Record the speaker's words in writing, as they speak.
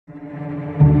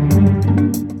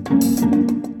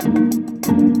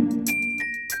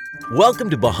Welcome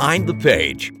to Behind the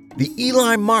Page, the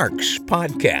Eli Marks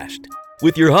podcast,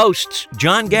 with your hosts,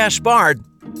 John Gaspard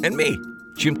and me,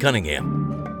 Jim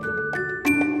Cunningham.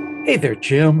 Hey there,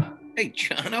 Jim. Hey,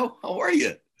 Jono, how are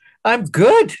you? I'm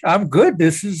good.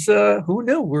 This is, who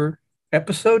knew? We're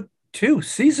episode 2,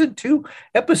 season 2,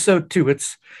 episode 2.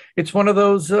 It's one of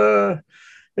those,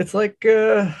 it's like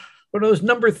one of those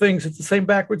number things. It's the same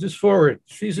backwards as forward.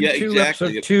 Season 2,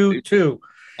 exactly. episode 2.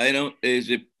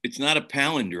 It's not a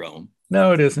palindrome.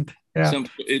 No, it isn't. Yeah.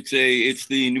 It's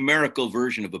the numerical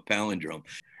version of a palindrome.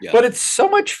 Yeah. But it's so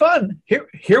much fun.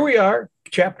 Here we are,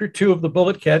 chapter 2 of The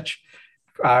Bullet Catch.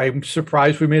 I'm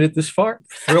surprised we made it this far.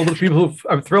 I'm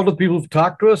thrilled with people who've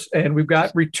talked to us, and we've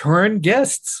got return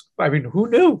guests. I mean, who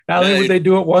knew? Not only would they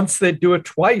do it once, they'd do it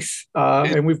twice.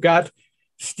 And we've got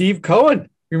Steve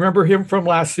Cohen. You remember him from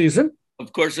last season?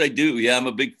 Of course I do. Yeah, I'm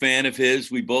a big fan of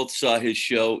his. We both saw his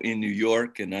show in New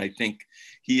York, and I think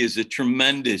he is a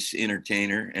tremendous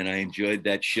entertainer, and I enjoyed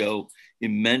that show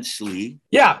immensely.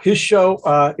 Yeah, his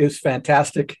show is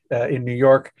fantastic in New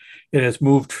York. It has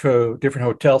moved to different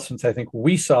hotels since I think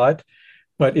we saw it.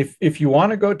 But if you want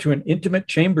to go to an intimate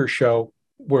chamber show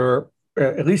where,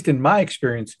 at least in my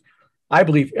experience, I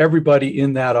believe everybody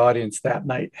in that audience that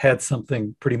night had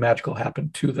something pretty magical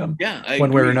happen to them. Yeah, I one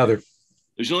agree. way or another.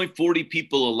 There's only 40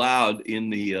 people allowed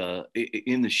in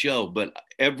the show, but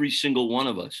every single one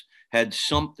of us had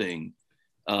something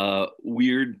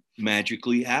weird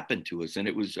magically happen to us. And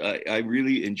it was, I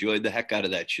really enjoyed the heck out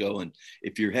of that show. And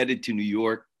if you're headed to New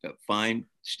York, find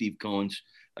Steve Cohen's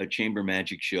Chamber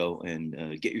Magic show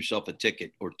and get yourself a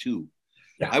ticket or two.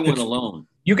 Yeah, I went alone.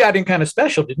 You got in kind of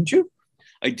special, didn't you?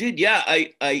 I did. Yeah.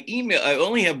 I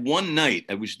only have one night.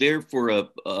 I was there for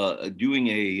doing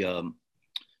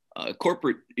a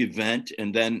corporate event,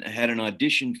 and then had an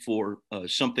audition for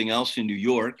something else in New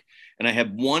York. And I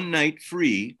had one night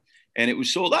free, and it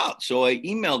was sold out. So I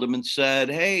emailed him and said,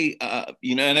 hey,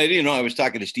 and I didn't know I was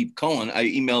talking to Steve Cohen. I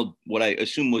emailed what I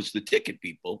assume was the ticket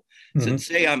people. Mm-hmm. Said,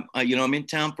 say, I'm in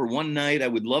town for one night. I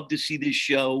would love to see this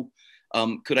show.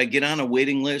 Could I get on a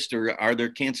waiting list, or are there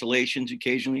cancellations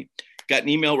occasionally? Got an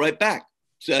email right back.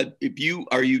 Said,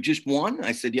 are you just one?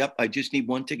 I said, yep, I just need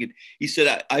one ticket. He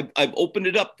said, I've opened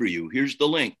it up for you. Here's the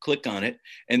link. Click on it.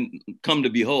 And come to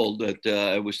behold that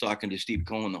I was talking to Steve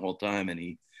Cohen the whole time, and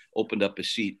he opened up a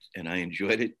seat, and I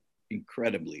enjoyed it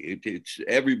incredibly. It's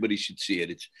everybody should see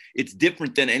it. It's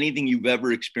different than anything you've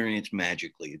ever experienced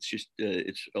magically. It's just,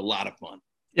 it's a lot of fun.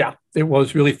 Yeah, it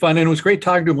was really fun. And it was great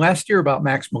talking to him last year about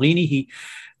Max Malini. He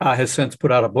has since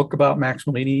put out a book about Max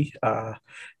Malini.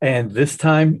 And this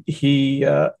time he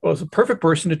was a perfect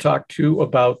person to talk to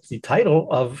about the title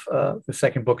of the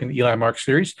second book in the Eli Marks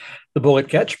series, The Bullet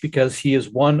Catch, because he is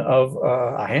one of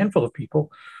a handful of people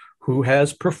who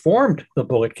has performed The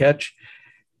Bullet Catch,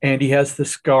 and he has the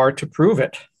scar to prove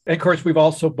it. And of course, we've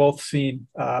also both seen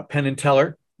Penn and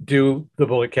Teller do The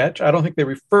Bullet Catch. I don't think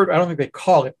they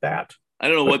call it that. I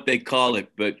don't know what they call it,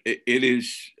 but it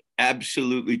is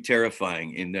absolutely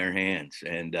terrifying in their hands.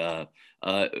 And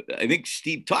I think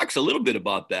Steve talks a little bit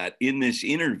about that in this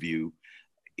interview.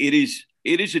 It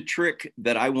is a trick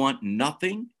that I want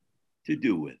nothing to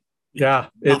do with. Yeah,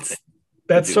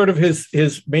 that's sort of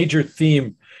his major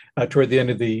theme toward the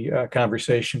end of the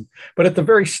conversation. But at the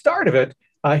very start of it,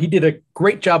 he did a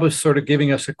great job of sort of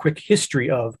giving us a quick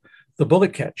history of The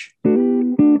Bullet Catch.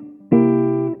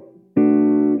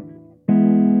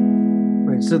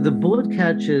 So the Bullet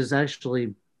Catch has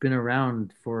actually been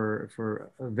around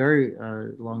for a very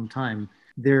long time.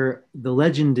 The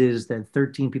legend is that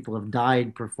 13 people have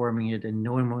died performing it, and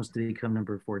no one wants to become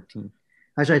number 14.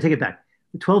 Actually, I take it back.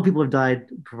 12 people have died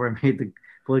performing the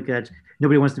Bullet Catch.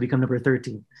 Nobody wants to become number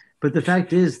 13. But the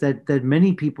fact is that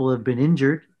many people have been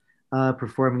injured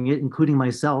performing it, including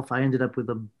myself. I ended up with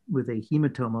a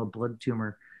hematoma, a blood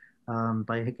tumor,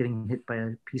 by getting hit by a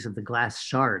piece of the glass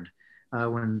shard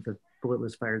when the bullet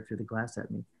was fired through the glass at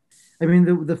me. I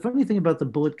mean, the funny thing about the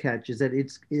Bullet Catch is that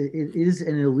it is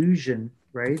an illusion,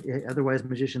 right? Otherwise,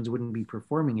 magicians wouldn't be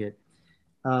performing it.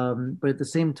 But at the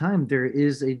same time, there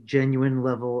is a genuine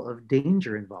level of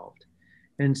danger involved.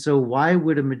 And so why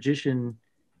would a magician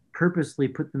purposely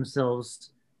put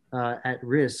themselves at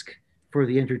risk for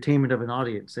the entertainment of an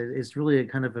audience? It's really a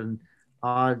kind of an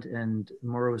odd and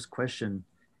morose question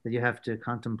that you have to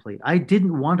contemplate. I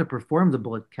didn't want to perform the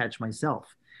Bullet Catch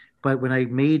myself. But when I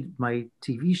made my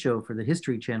TV show for the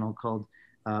History Channel called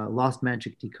Lost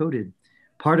Magic Decoded,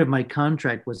 part of my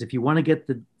contract was if you want to get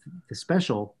the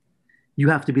special, you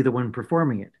have to be the one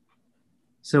performing it.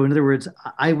 So in other words,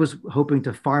 I was hoping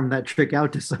to farm that trick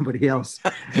out to somebody else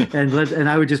and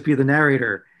I would just be the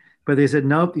narrator. But they said,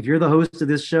 nope, if you're the host of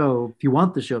this show, if you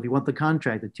want the show, if you want the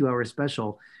contract, the 2 hour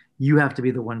special, you have to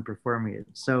be the one performing it.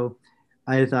 So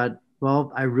I thought,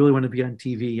 well, I really want to be on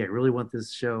TV. I really want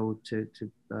this show to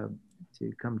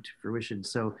come to fruition.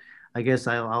 So I guess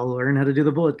I'll learn how to do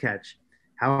the bullet catch.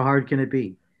 How hard can it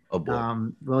be? Oh boy.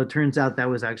 Well, it turns out that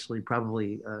was actually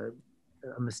probably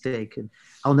a mistake, and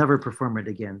I'll never perform it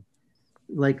again.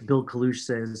 Like Bill Kalush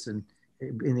says in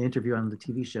the interview on the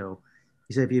TV show,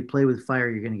 he said, if you play with fire,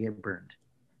 you're going to get burned.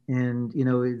 And,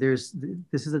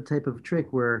 this is a type of trick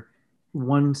where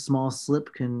one small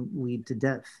slip can lead to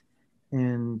death.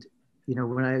 And,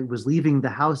 when I was leaving the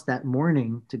house that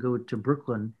morning to go to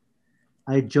Brooklyn,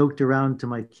 I joked around to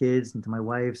my kids and to my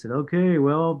wife, said, okay,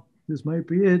 well, this might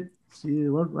be it. See, I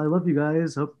love you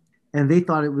guys. And they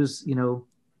thought it was,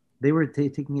 they were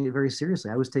taking it very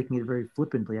seriously. I was taking it very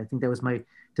flippantly. I think that was my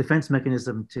defense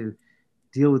mechanism to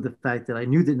deal with the fact that I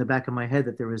knew that in the back of my head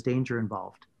that there was danger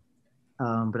involved.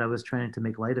 But I was trying to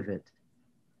make light of it.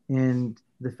 And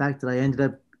the fact that I ended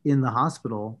up in the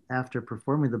hospital after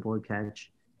performing the bullet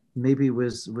catch, maybe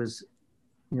was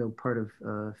part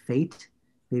of fate.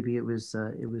 Maybe it was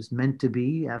meant to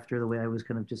be after the way I was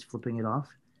kind of just flipping it off.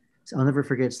 So I'll never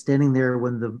forget standing there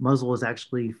when the muzzle was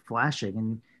actually flashing,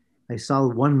 and I saw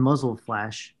one muzzle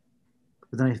flash,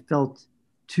 but then I felt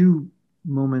two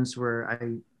moments where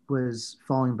I was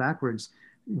falling backwards.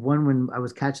 One when I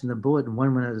was catching the bullet, and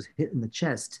one when I was hit in the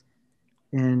chest.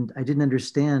 And I didn't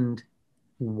understand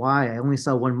why. I only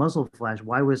saw one muzzle flash.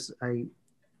 Why was I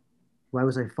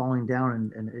falling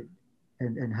down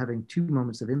and having two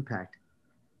moments of impact?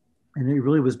 And it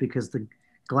really was because the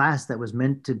glass that was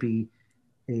meant to be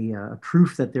a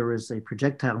proof that there was a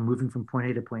projectile moving from point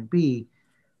A to point B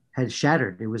had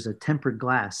shattered. It was a tempered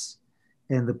glass.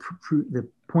 And the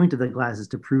point of the glass is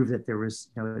to prove that there was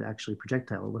actually a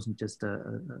projectile. It wasn't just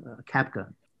a cap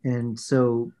gun. And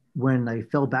so when I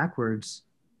fell backwards,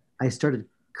 I started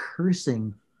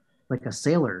cursing like a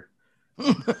sailor.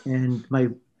 And my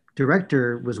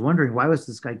director was wondering, why was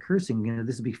this guy cursing?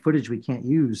 This would be footage we can't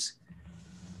use.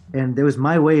 And there was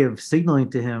my way of signaling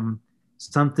to him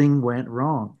something went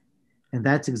wrong. And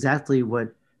that's exactly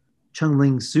what Chung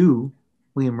Ling Soo,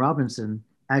 William Robinson,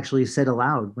 actually said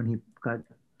aloud when he got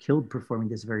killed performing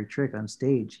this very trick on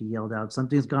stage. He yelled out,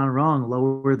 "Something's gone wrong,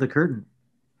 lower the curtain,"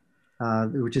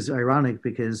 which is ironic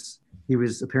because he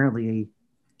was apparently a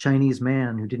Chinese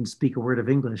man who didn't speak a word of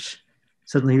English.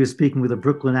 Suddenly he was speaking with a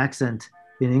Brooklyn accent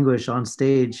in English on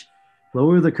stage.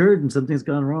 Lower the curtain, something's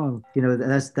gone wrong.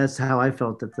 That's how I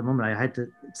felt at the moment. I had to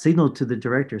signal to the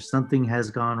director, something has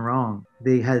gone wrong.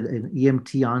 They had an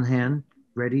EMT on hand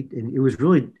ready. And it was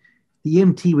really, the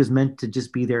EMT was meant to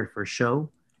just be there for show,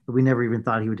 but we never even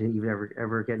thought he would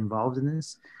ever get involved in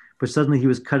this. But suddenly he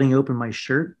was cutting open my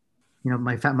shirt.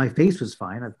 My face was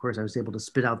fine. Of course, I was able to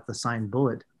spit out the signed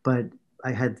bullet, but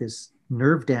I had this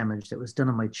nerve damage that was done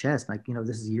on my chest. Like,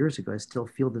 this is years ago. I still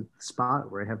feel the spot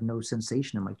where I have no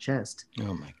sensation in my chest.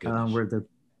 Oh my goodness. Where the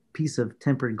piece of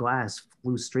tempered glass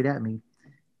flew straight at me.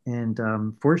 And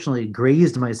fortunately, it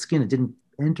grazed my skin. It didn't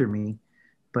enter me,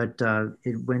 but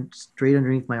it went straight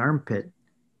underneath my armpit.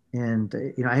 And,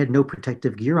 I had no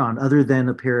protective gear on other than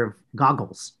a pair of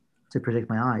goggles to protect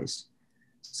my eyes.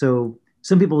 So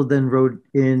some people then wrote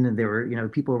in, and there were,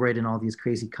 people write in all these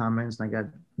crazy comments, and I got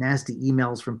nasty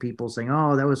emails from people saying,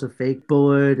 "Oh, that was a fake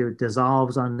bullet. It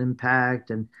dissolves on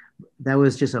impact, and that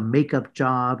was just a makeup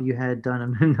job you had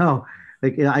done." And no,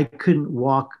 I couldn't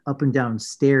walk up and down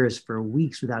stairs for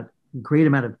weeks without a great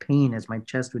amount of pain as my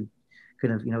chest would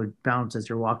kind of, bounce as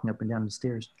you're walking up and down the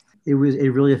stairs. It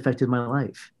really affected my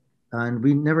life, and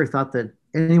we never thought that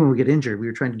anyone would get injured. We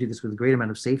were trying to do this with a great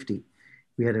amount of safety.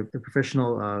 We had a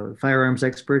professional firearms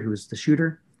expert who was the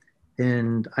shooter,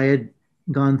 and I had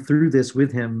gone through this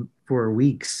with him for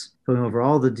weeks, going over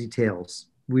all the details.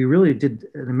 We really did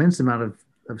an immense amount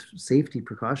of safety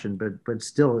precaution, but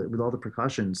still, with all the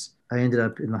precautions, I ended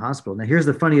up in the hospital. Now, here's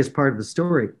the funniest part of the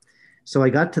story. So I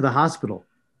got to the hospital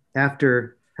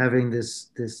after having this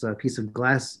piece of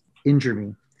glass injure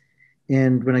me,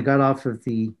 and when I got off of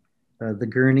the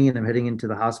gurney and I'm heading into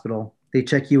the hospital, they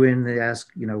check you in. They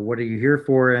ask, what are you here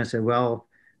for? And I said, well,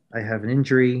 I have an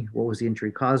injury. What was the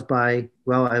injury caused by?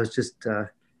 Well, I was just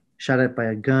shot at by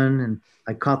a gun and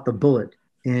I caught the bullet.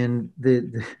 And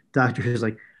the doctor is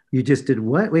like, "You just did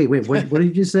what? Wait, what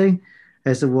did you say?"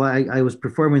 I said, "Well, I was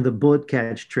performing the bullet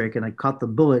catch trick and I caught the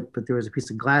bullet, but there was a piece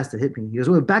of glass that hit me." He goes,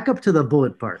 "Well, back up to the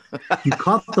bullet part. You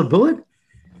caught the bullet?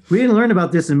 We didn't learn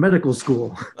about this in medical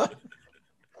school."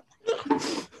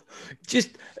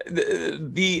 Just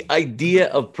the idea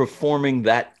of performing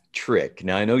that trick.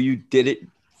 Now, I know you did it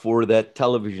for that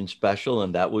television special,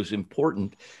 and that was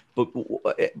important. But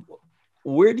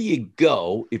where do you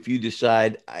go if you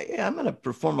decide I'm going to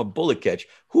perform a bullet catch?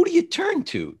 Who do you turn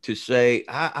to say,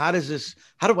 how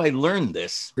do I learn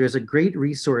this? There's a great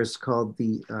resource called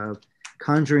the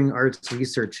Conjuring Arts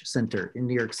Research Center in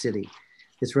New York City.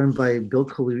 It's run by Bill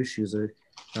Kalush, who's a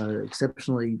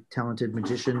exceptionally talented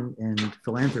magician and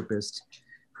philanthropist,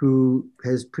 who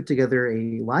has put together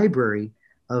a library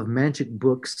of magic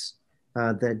books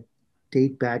that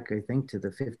date back, I think, to the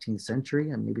 15th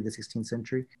century and maybe the 16th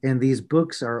century. And these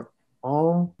books are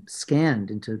all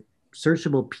scanned into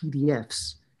searchable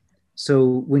PDFs.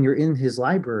 So when you're in his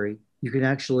library, you can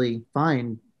actually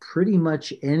find pretty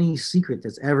much any secret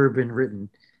that's ever been written,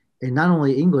 in not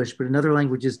only English, but in other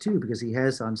languages too, because he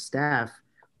has on staff,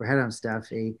 or had on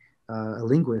staff, a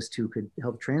linguist who could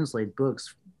help translate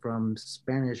books from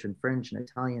Spanish and French and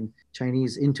Italian,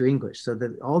 Chinese into English, so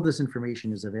that all this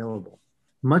information is available.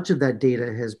 Much of that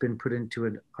data has been put into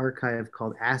an archive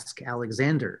called Ask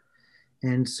Alexander.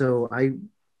 And so I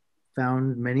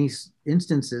found many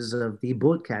instances of the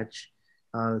bullet catch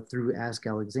through Ask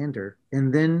Alexander,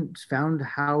 and then found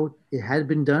how it had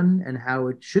been done and how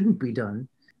it shouldn't be done.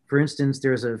 For instance,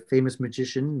 there's a famous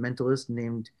magician, mentalist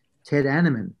named Ted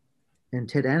Anneman. And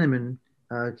Ted Anneman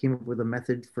came up with a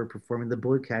method for performing the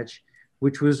bullet catch,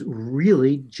 which was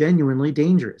really genuinely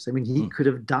dangerous. I mean, he could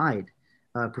have died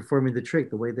performing the trick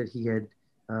the way that he had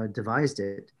devised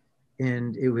it.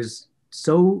 And it was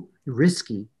so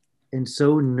risky and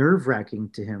so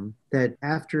nerve-wracking to him that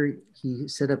after he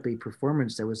set up a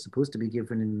performance that was supposed to be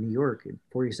given in New York at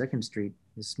 42nd Street,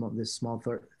 this small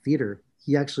theater,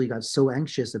 he actually got so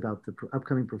anxious about the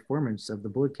upcoming performance of the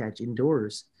bullet catch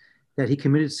indoors that he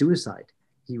committed suicide.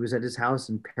 He was at his house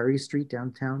in Perry Street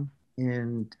downtown,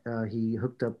 and he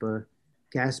hooked up a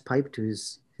gas pipe to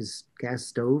his gas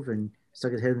stove and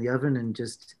stuck his head in the oven and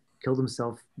just killed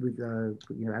himself with,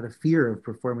 out of fear of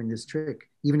performing this trick,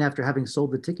 even after having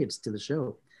sold the tickets to the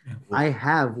show. Yeah, well, I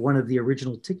have one of the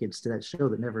original tickets to that show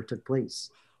that never took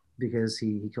place because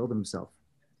he killed himself.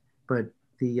 But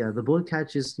the bullet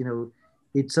catch is,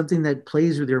 it's something that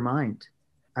plays with your mind.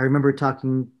 I remember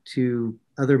talking to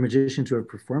other magicians who have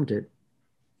performed it,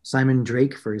 Simon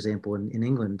Drake, for example, in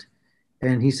England,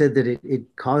 and he said that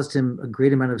it caused him a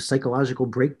great amount of psychological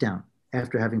breakdown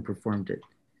after having performed it.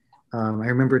 I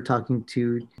remember talking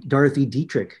to Dorothy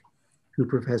Dietrich, who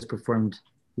has performed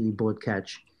the bullet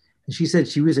catch, and she said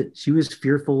she was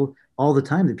fearful all the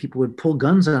time that people would pull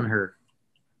guns on her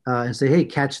and say, "Hey,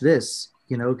 catch this,"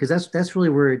 because that's really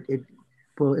where it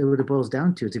boils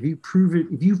down to. It's if you've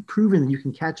proven that you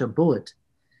can catch a bullet,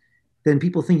 then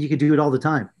people think you could do it all the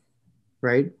time,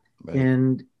 right?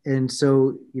 And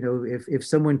so if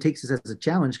someone takes this as a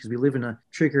challenge, because we live in a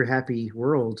trigger happy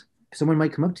world, someone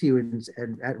might come up to you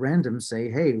and at random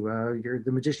say, "Hey, you're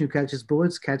the magician who catches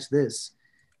bullets, catch this,"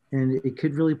 and it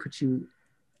could really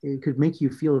it could make you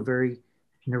feel very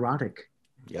neurotic,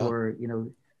 or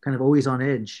kind of always on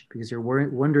edge, because you're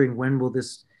wondering, when will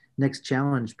this next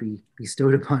challenge be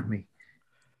bestowed upon me?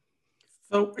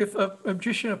 So if a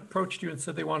magician approached you and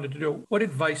said they wanted to do it, what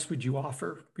advice would you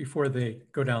offer before they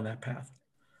go down that path?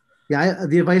 Yeah,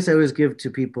 the advice I always give to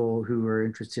people who are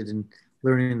interested in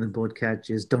learning the bullet catch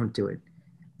is don't do it.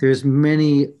 There's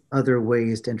many other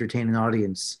ways to entertain an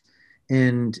audience.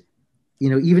 And,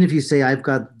 even if you say, I've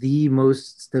got the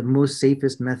most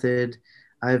safest method,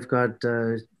 I've got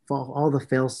all the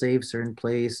fail safes are in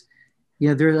place,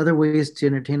 there are other ways to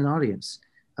entertain an audience.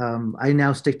 I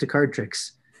now stick to card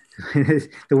tricks. The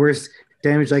worst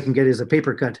damage I can get is a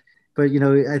paper cut. But,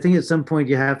 I think at some point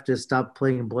you have to stop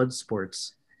playing blood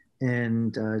sports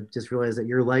and just realize that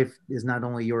your life is not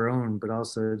only your own, but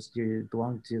also it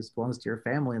belongs to your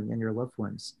family and your loved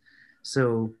ones.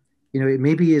 So, it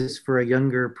maybe is for a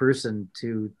younger person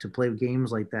to play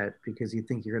games like that because you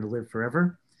think you're going to live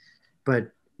forever.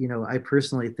 But, I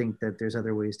personally think that there's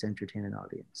other ways to entertain an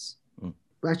audience.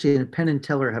 Actually, Penn and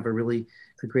Teller have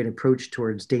a great approach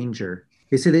towards danger.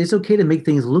 They say that it's okay to make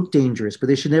things look dangerous, but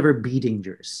they should never be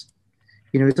dangerous.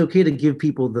 It's okay to give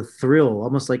people the thrill,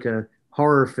 almost like a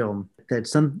horror film, that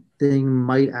something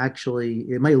might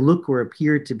look or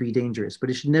appear to be dangerous, but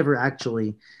it should never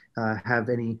actually have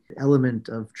any element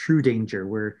of true danger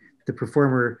where the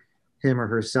performer, him or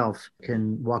herself,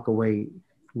 can walk away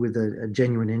with a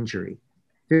genuine injury.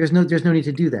 There's no need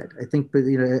to do that. I think, but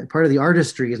part of the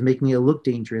artistry is making it look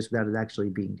dangerous without it actually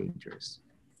being dangerous.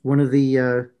 One of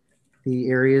the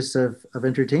areas of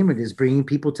entertainment is bringing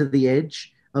people to the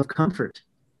edge of comfort,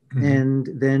 and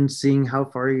then seeing how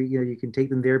far you can take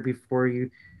them there before you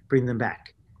bring them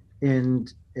back.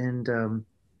 And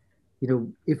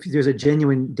if there's a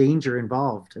genuine danger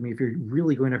involved, I mean, if you're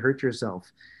really going to hurt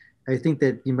yourself, I think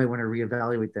that you might want to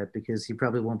reevaluate that, because he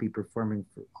probably won't be performing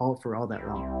for all that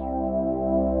long.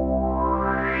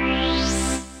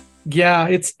 Yeah,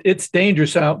 it's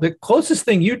dangerous. The closest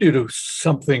thing you do to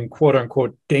something quote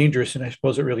unquote dangerous, and I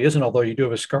suppose it really isn't, although you do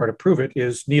have a scar to prove it,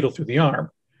 is needle through the arm.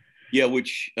 Yeah,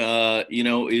 which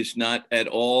is not at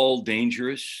all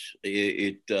dangerous.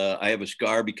 I have a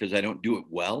scar because I don't do it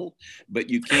well, but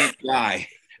you can't die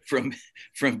from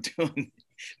doing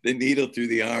the needle through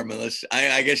the arm, unless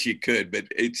I guess you could, but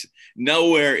it's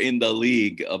nowhere in the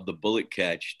league of the bullet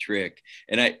catch trick.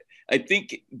 And I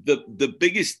think the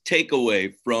biggest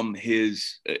takeaway from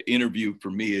his interview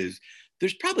for me is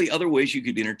there's probably other ways you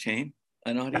could entertain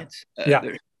an audience.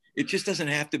 It just doesn't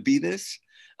have to be this.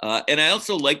 And I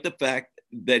also like the fact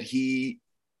that he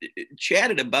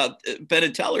chatted about Penn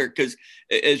and Teller, because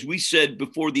as we said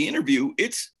before the interview,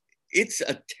 it's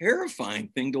a terrifying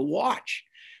thing to watch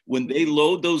when they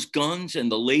load those guns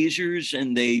and the lasers,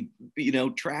 and they,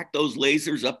 track those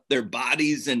lasers up their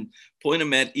bodies and point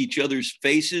them at each other's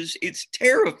faces. It's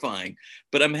terrifying,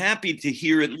 but I'm happy to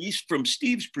hear, at least from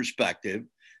Steve's perspective,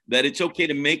 that it's okay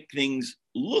to make things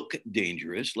look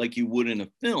dangerous like you would in a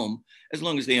film, as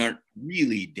long as they aren't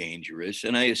really dangerous.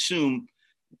 And I assume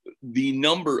the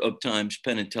number of times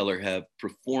Penn and Teller have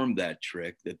performed that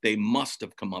trick, that they must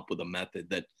have come up with a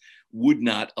method that would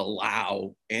not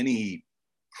allow any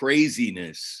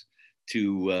craziness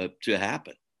to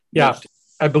happen. Yeah,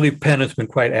 I believe Penn has been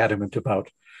quite adamant about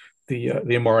the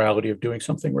immorality of doing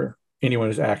something where anyone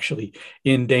is actually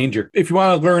in danger. If you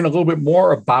want to learn a little bit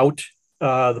more about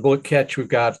the bullet catch, we've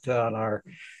got on our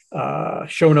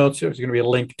show notes, there's going to be a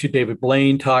link to David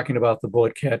Blaine talking about the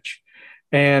bullet catch,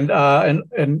 and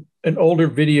an older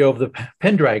video of the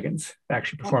Pendragons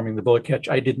actually performing the bullet catch.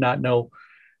 I did not know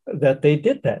that they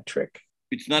did that trick.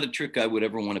 It's not a trick I would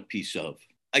ever want a piece of.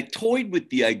 I toyed with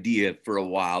the idea for a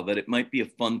while that it might be a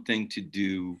fun thing to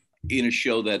do in a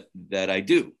show that I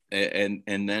do. And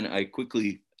then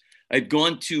I'd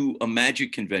gone to a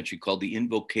magic convention called the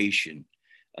Invocation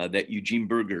that Eugene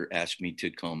Berger asked me to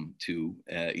come to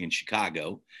in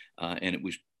Chicago. And it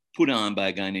was put on by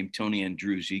a guy named Tony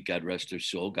Andruzzi, God rest their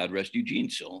soul, God rest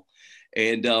Eugene's soul.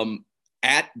 And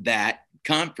at that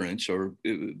conference or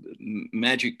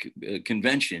magic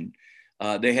convention,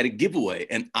 they had a giveaway,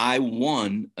 and I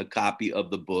won a copy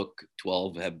of the book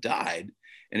 12 Have Died.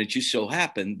 And it just so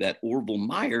happened that Orville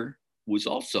Meyer was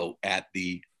also at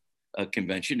the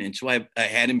convention. And so I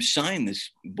had him sign this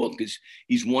book, because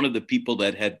he's one of the people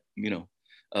that had,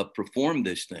 performed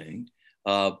this thing.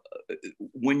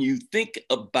 When you think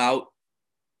about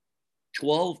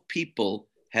 12 people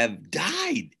have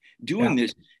died doing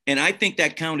this, and I think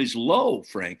that count is low,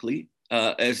 frankly.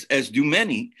 As do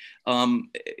many,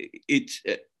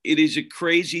 it is a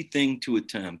crazy thing to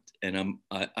attempt, and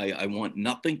I want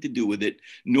nothing to do with it.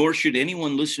 Nor should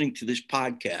anyone listening to this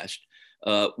podcast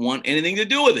want anything to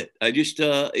do with it. I just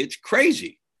it's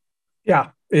crazy. Yeah,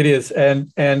 it is,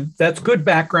 and that's good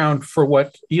background for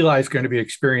what Eli is going to be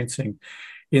experiencing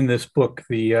in this book.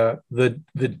 The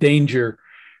danger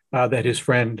that his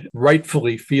friend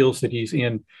rightfully feels that he's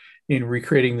in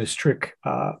recreating this trick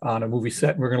on a movie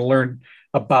set. And we're going to learn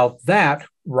about that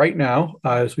right now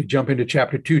as we jump into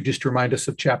chapter 2. Just to remind us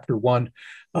of chapter 1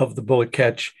 of the bullet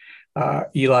catch.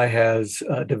 Eli has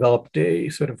developed a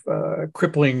sort of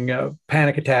crippling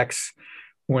panic attacks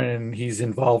when he's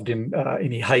involved in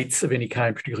any heights of any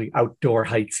kind, particularly outdoor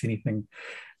heights, anything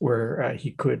where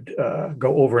he could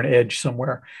go over an edge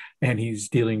somewhere. And he's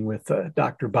dealing with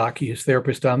Dr. Baki, his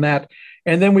therapist, on that.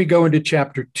 And then we go into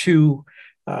chapter 2,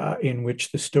 in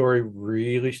which the story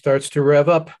really starts to rev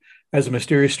up as a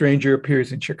mysterious stranger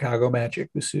appears in Chicago Magic.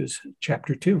 This is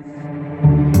chapter 2.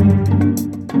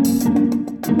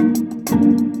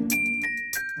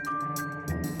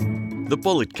 The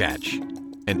Bullet Catch,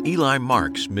 an Eli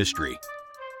Marks mystery.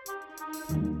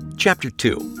 Chapter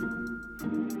 2.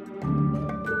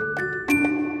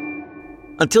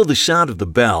 Until the sound of the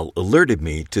bell alerted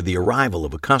me to the arrival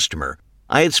of a customer,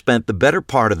 I had spent the better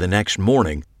part of the next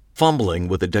morning fumbling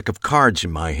with a deck of cards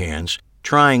in my hands,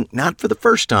 trying, not for the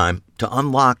first time, to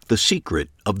unlock the secret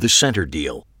of the center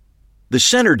deal. The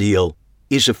center deal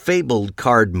is a fabled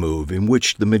card move in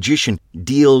which the magician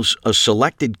deals a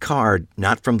selected card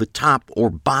not from the top or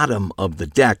bottom of the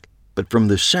deck, but from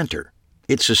the center.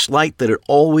 It's a sleight that had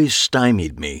always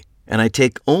stymied me, and I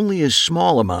take only a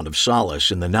small amount of solace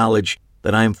in the knowledge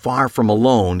that I am far from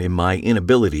alone in my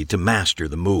inability to master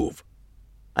the move.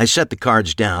 I set the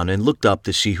cards down and looked up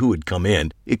to see who had come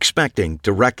in, expecting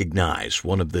to recognize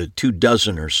one of the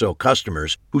 24 or so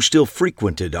customers who still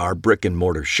frequented our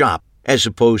brick-and-mortar shop as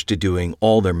opposed to doing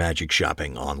all their magic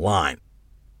shopping online.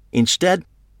 Instead,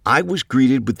 I was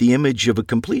greeted with the image of a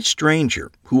complete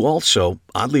stranger who also,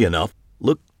 oddly enough,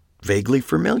 looked vaguely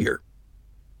familiar.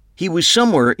 He was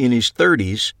somewhere in his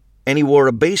 30s, and he wore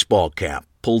a baseball cap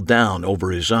pulled down over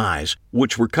his eyes,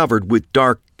 which were covered with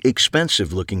dark,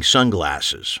 expensive-looking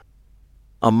sunglasses.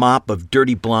 A mop of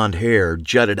dirty blonde hair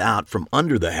jutted out from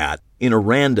under the hat in a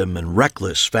random and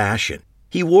reckless fashion.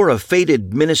 He wore a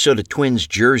faded Minnesota Twins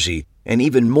jersey and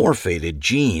even more faded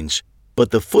jeans, but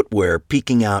the footwear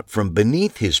peeking out from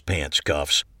beneath his pants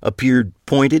cuffs appeared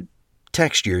pointed,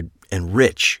 textured, and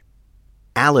rich.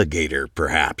 Alligator,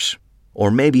 perhaps,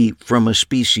 or maybe from a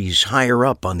species higher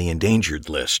up on the endangered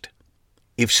list.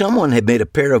 If someone had made a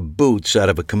pair of boots out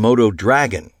of a Komodo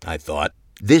dragon, I thought,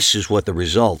 this is what the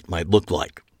result might look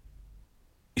like.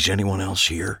 "Is anyone else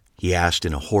here?" he asked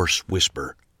in a hoarse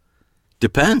whisper.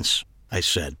 "Depends," I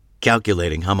said,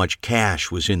 calculating how much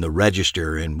cash was in the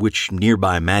register and which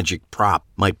nearby magic prop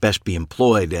might best be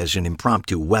employed as an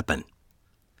impromptu weapon.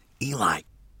 "Eli,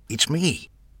 it's me,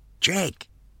 Jake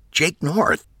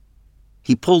North."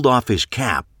 He pulled off his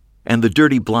cap, and the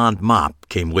dirty blonde mop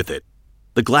came with it.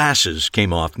 The glasses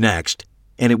came off next,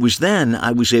 and it was then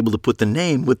I was able to put the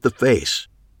name with the face.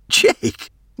 "Jake,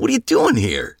 what are you doing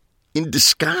here? In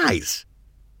disguise?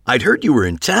 I'd heard you were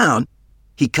in town."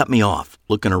 He cut me off,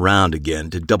 looking around again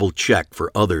to double-check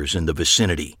for others in the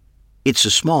vicinity. It's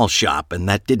a small shop, and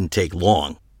that didn't take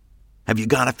long. "Have you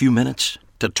got a few minutes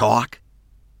to talk?"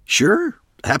 "Sure,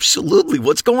 absolutely.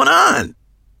 What's going on?"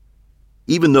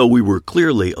 Even though we were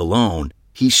clearly alone,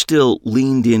 he still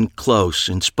leaned in close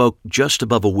and spoke just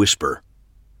above a whisper.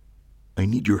 "I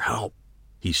need your help,"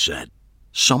 he said.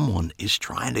 "Someone is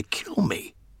trying to kill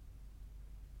me."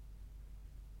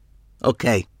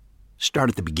 Okay, start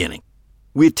at the beginning.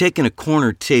 We had taken a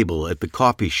corner table at the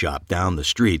coffee shop down the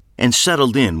street and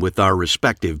settled in with our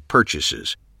respective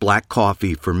purchases, black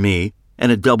coffee for me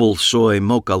and a double soy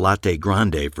mocha latte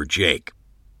grande for Jake.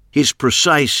 His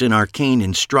precise and arcane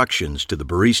instructions to the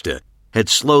barista had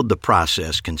slowed the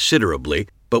process considerably,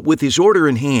 but with his order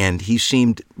in hand, he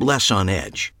seemed less on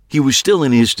edge. He was still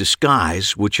in his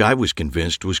disguise, which I was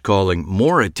convinced was calling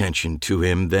more attention to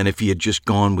him than if he had just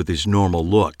gone with his normal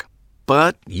look.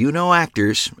 But you know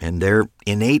actors and their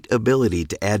innate ability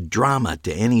to add drama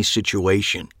to any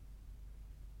situation.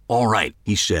 "All right,"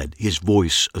 he said, his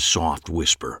voice a soft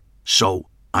whisper. "So,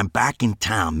 I'm back in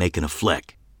town making a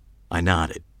flick." I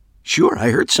nodded. "Sure,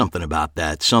 I heard something about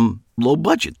that. Some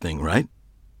low-budget thing, right?"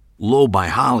 "Low by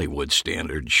Hollywood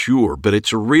standards, sure, but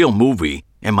it's a real movie,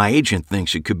 and my agent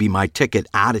thinks it could be my ticket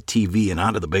out of TV and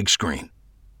onto the big screen."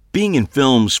 Being in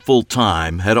films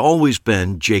full-time had always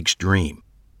been Jake's dream.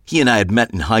 He and I had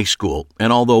met in high school,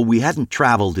 and although we hadn't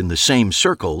traveled in the same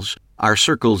circles, our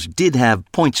circles did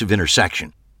have points of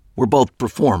intersection. We're both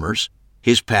performers.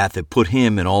 His path had put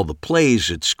him in all the plays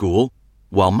at school,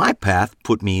 while my path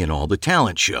put me in all the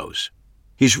talent shows.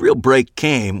 His real break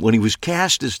came when he was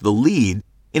cast as the lead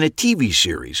in a TV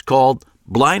series called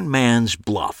Blind Man's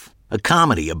Bluff, a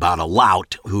comedy about a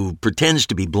lout who pretends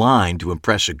to be blind to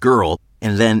impress a girl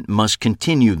and then must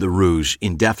continue the ruse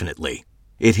indefinitely.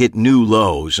 It hit new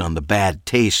lows on the bad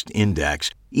taste index,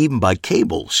 even by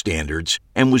cable standards,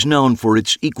 and was known for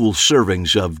its equal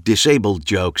servings of disabled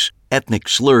jokes, ethnic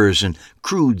slurs, and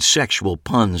crude sexual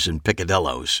puns and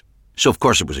picadillos. So, of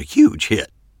course, it was a huge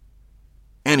hit.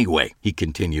 "Anyway," he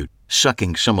continued,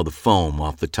 sucking some of the foam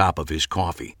off the top of his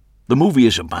coffee, "the movie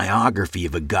is a biography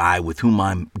of a guy with whom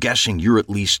I'm guessing you're at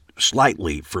least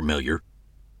slightly familiar.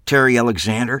 Terry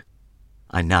Alexander?"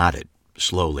 I nodded,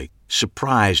 slowly,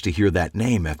 surprised to hear that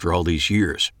name after all these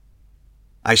years.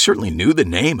 I certainly knew the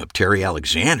name of Terry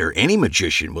Alexander. Any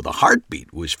magician with a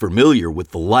heartbeat was familiar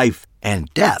with the life and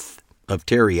death of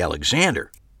Terry Alexander.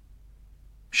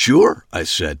 "Sure," I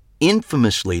said,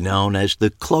 "infamously known as the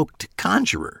Cloaked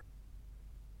Conjurer."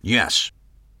 "Yes,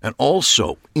 and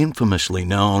also infamously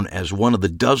known as one of the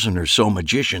dozen or so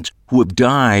magicians who have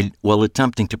died while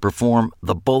attempting to perform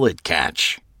the bullet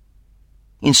catch.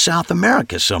 In South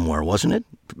America somewhere, wasn't it?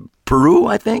 Peru,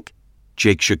 I think?"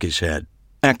 Jake shook his head.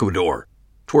 "Ecuador.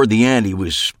 Toward the end, he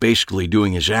was basically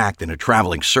doing his act in a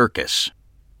traveling circus."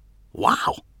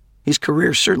 "Wow, his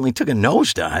career certainly took a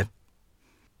nosedive."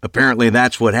 "Apparently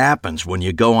that's what happens when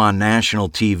you go on national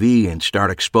TV and start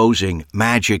exposing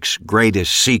magic's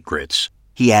greatest secrets."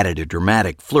 He added a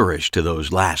dramatic flourish to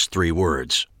those last three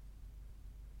words.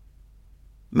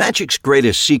 Magic's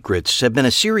Greatest Secrets have been a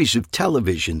series of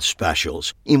television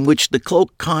specials in which the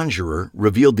Cloaked Conjurer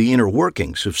revealed the inner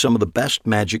workings of some of the best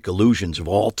magic illusions of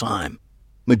all time.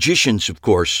 Magicians, of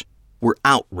course, were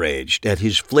outraged at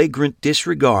his flagrant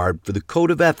disregard for the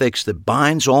code of ethics that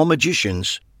binds all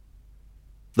magicians,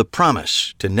 the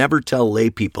promise to never tell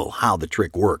laypeople how the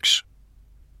trick works.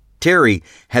 Terry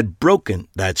had broken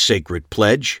that sacred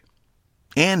pledge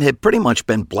and had pretty much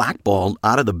been blackballed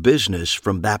out of the business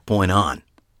from that point on.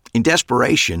 In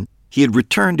desperation, he had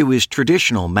returned to his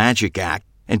traditional magic act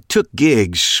and took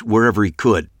gigs wherever he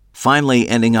could, finally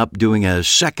ending up doing a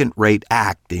second-rate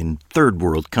act in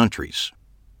third-world countries.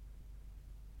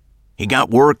 He got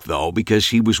work, though, because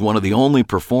he was one of the only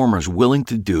performers willing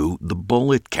to do the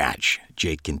bullet catch,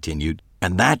 Jake continued,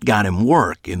 and that got him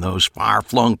work in those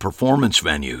far-flung performance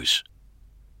venues.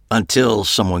 Until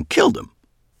someone killed him.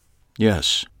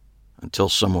 Yes, until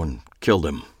someone killed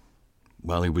him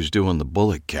while he was doing the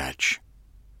bullet catch.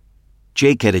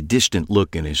 Jake had a distant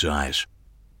look in his eyes.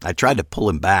 I tried to pull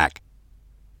him back.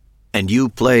 "And you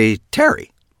play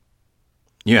Terry?"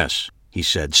 "Yes," he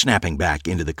said, snapping back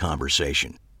into the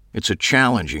conversation. "It's a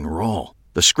challenging role.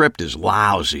 The script is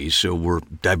lousy, so we're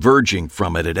diverging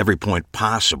from it at every point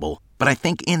possible. But I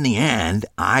think in the end,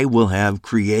 I will have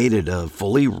created a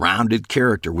fully rounded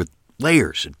character with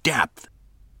layers of depth."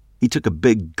 He took a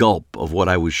big gulp of what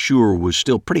I was sure was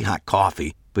still pretty hot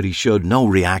coffee, but he showed no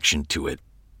reaction to it.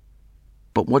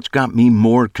 "But what's got me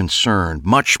more concerned,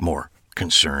 much more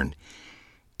concerned,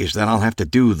 is that I'll have to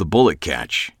do the bullet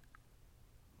catch."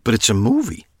 "But it's a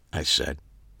movie," I said.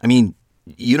 "I mean,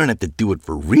 you don't have to do it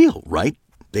for real, right?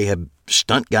 They have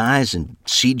stunt guys and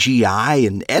CGI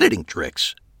and editing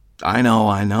tricks." I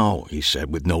know, he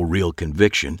said with no real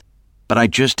conviction. "But I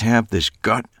just have this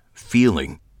gut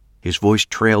feeling." His voice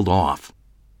trailed off.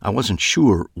 I wasn't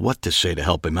sure what to say to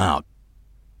help him out.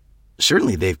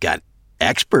 "Certainly they've got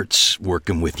experts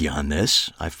working with you on this,"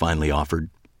 I finally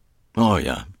offered. "Oh,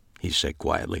 yeah," he said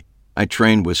quietly. "I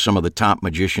trained with some of the top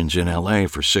magicians in L.A.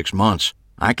 for 6 months.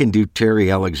 I can do Terry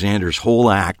Alexander's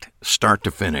whole act, start to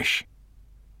finish."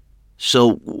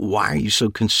 "So why are you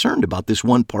so concerned about this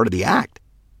one part of the act?"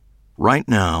 "Right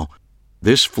now,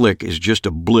 this flick is just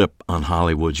a blip on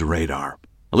Hollywood's radar.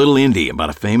 A little indie about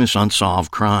a famous unsolved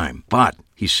crime. But,"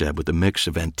 he said with a mix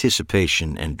of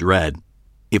anticipation and dread,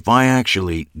 "if I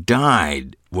actually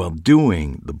died while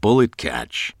doing the bullet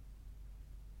catch..."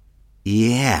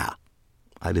 "Yeah."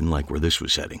 I didn't like where this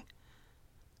was heading.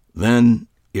 "Then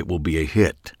it will be a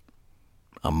hit.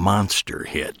 A monster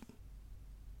hit."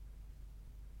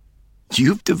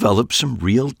 "You've developed some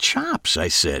real chops," I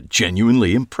said,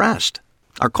 genuinely impressed.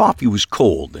 Our coffee was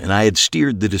cold, and I had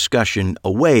steered the discussion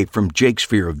away from Jake's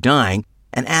fear of dying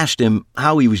and asked him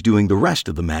how he was doing the rest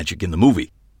of the magic in the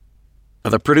movie.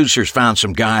 "The producers found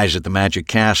some guys at the Magic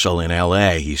Castle in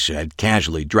L.A., he said,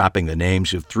 casually dropping the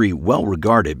names of 3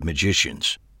 well-regarded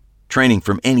magicians. Training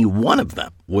from any one of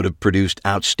them would have produced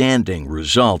outstanding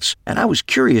results, and I was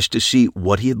curious to see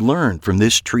what he had learned from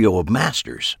this trio of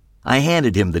masters. I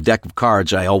handed him the deck of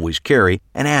cards I always carry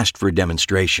and asked for a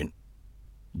demonstration.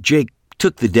 Jake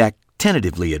took the deck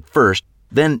tentatively at first,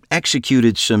 then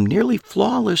executed some nearly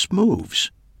flawless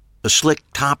moves. A slick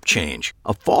top change,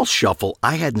 a false shuffle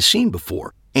I hadn't seen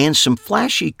before, and some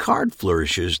flashy card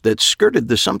flourishes that skirted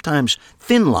the sometimes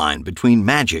thin line between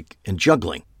magic and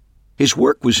juggling. His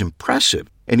work was impressive,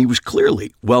 and he was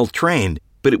clearly well-trained,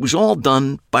 but it was all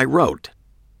done by rote.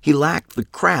 He lacked the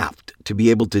craft to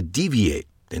be able to deviate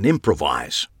and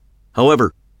improvise.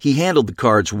 However, he handled the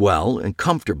cards well and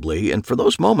comfortably, and for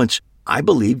those moments, I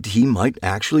believed he might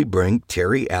actually bring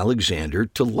Terry Alexander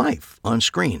to life on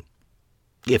screen,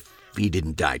 if he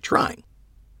didn't die trying.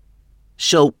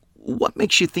 "So, what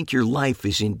makes you think your life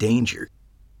is in danger?"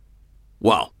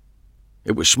 "Well,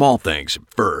 it was small things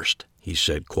at first," he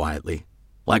said quietly.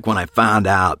 "Like when I found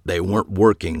out they weren't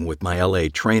working with my L.A.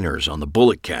 trainers on the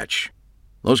bullet catch.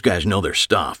 Those guys know their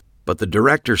stuff, but the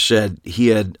director said he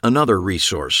had another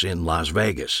resource in Las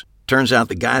Vegas. Turns out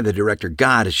the guy the director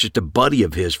got is just a buddy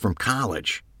of his from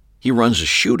college. He runs a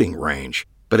shooting range,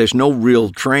 but has no real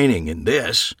training in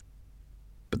this."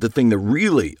 But the thing that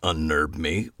really unnerved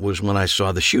me was when I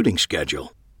saw the shooting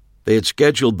schedule. They had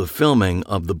scheduled the filming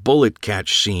of the bullet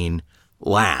catch scene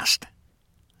last.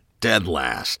 Dead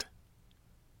last.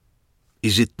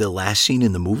 "Is it the last scene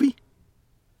in the movie?"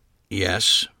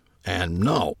 "Yes and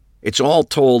no. It's all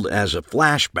told as a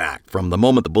flashback from the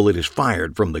moment the bullet is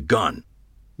fired from the gun.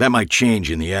 That might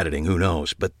change in the editing, who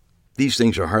knows, but these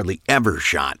things are hardly ever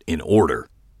shot in order.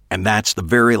 And that's the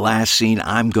very last scene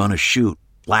I'm going to shoot.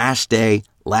 Last day,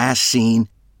 last scene,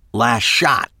 last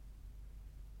shot."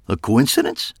 A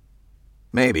coincidence?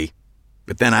 Maybe.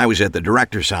 But then I was at the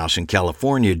director's house in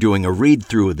California doing a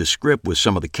read-through of the script with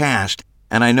some of the cast,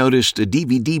 and I noticed a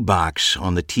DVD box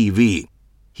on the TV.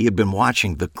 He had been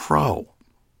watching The Crow.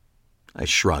 I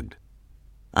shrugged.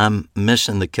 I'm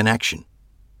missing the connection.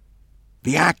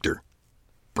 The actor,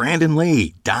 Brandon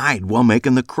Lee, died while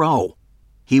making The Crow.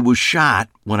 He was shot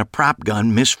when a prop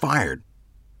gun misfired.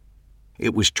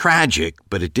 It was tragic,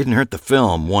 but it didn't hurt the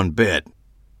film one bit.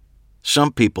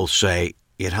 Some people say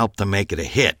it helped to make it a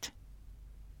hit.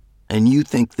 And you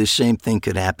think the same thing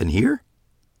could happen here?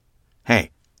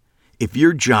 Hey, if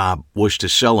your job was to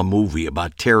sell a movie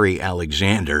about Terry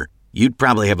Alexander, you'd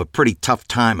probably have a pretty tough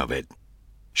time of it.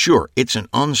 Sure, it's an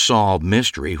unsolved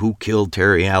mystery who killed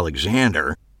Terry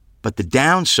Alexander, but the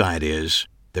downside is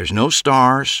there's no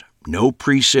stars, no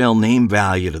pre-sale name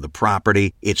value to the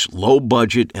property, it's low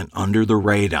budget and under the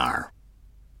radar.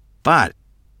 But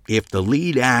if the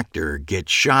lead actor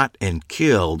gets shot and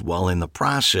killed while in the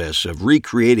process of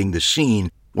recreating the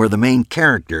scene where the main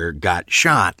character got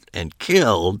shot and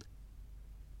killed,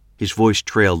 his voice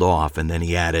trailed off and then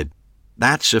he added,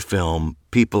 that's a film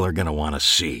people are going to want to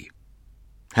see.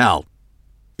 Hell,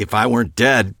 if I weren't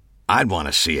dead, I'd want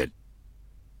to see it.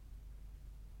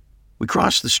 We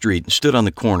crossed the street and stood on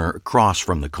the corner across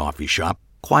from the coffee shop,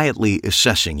 quietly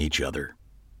assessing each other.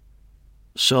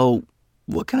 So,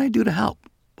 what can I do to help?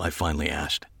 I finally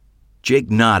asked. Jake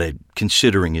nodded,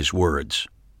 considering his words.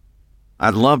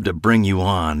 I'd love to bring you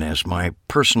on as my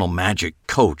personal magic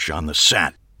coach on the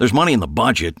set. There's money in the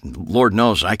budget, and Lord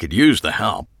knows I could use the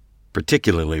help,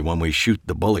 particularly when we shoot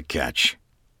the bullet catch.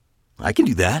 I can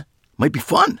do that. Might be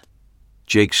fun.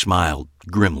 Jake smiled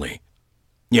grimly.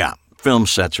 Yeah, film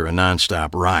sets are a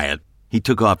nonstop riot. He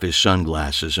took off his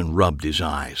sunglasses and rubbed his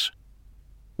eyes.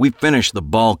 We finished the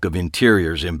bulk of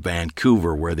interiors in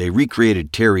Vancouver, where they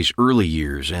recreated Terry's early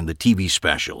years and the TV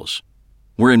specials.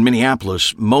 We're in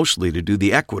Minneapolis mostly to do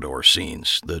the Ecuador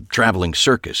scenes, the traveling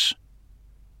circus.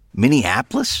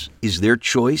 Minneapolis is their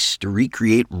choice to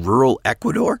recreate rural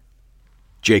Ecuador?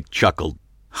 Jake chuckled.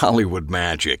 Hollywood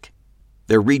magic.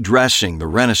 They're redressing the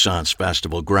Renaissance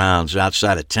Festival grounds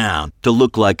outside of town to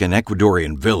look like an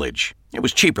Ecuadorian village. It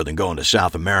was cheaper than going to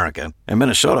South America, and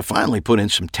Minnesota finally put in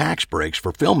some tax breaks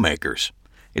for filmmakers.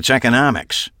 It's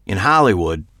economics. In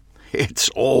Hollywood, it's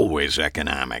always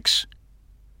economics.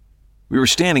 We were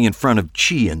standing in front of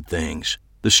Chi and Things,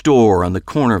 the store on the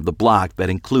corner of the block that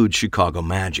includes Chicago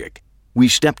Magic. We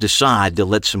stepped aside to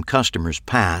let some customers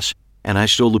pass, and I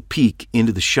stole a peek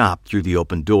into the shop through the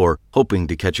open door, hoping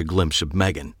to catch a glimpse of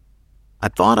Megan. I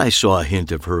thought I saw a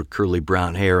hint of her curly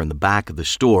brown hair in the back of the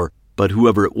store, but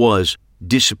whoever it was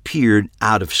disappeared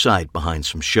out of sight behind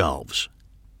some shelves.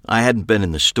 I hadn't been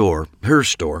in the store, her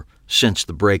store, since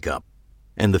the breakup,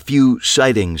 and the few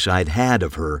sightings I'd had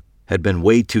of her had been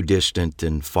way too distant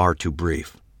and far too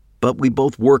brief. But we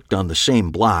both worked on the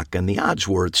same block, and the odds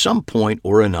were at some point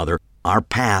or another our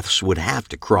paths would have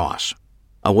to cross.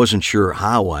 I wasn't sure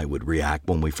how I would react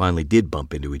when we finally did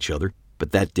bump into each other,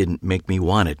 but that didn't make me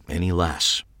want it any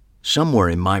less. Somewhere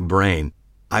in my brain,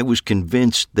 I was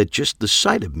convinced that just the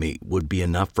sight of me would be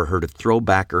enough for her to throw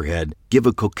back her head, give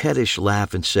a coquettish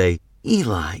laugh, and say,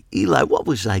 Eli, what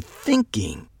was I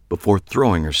thinking?" before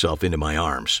throwing herself into my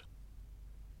arms.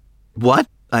 "What?"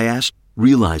 I asked,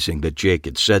 realizing that Jake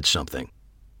had said something.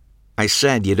 "I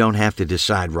said you don't have to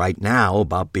decide right now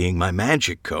about being my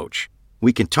magic coach.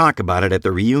 We can talk about it at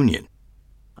the reunion."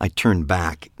 I turned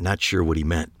back, not sure what he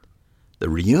meant. "The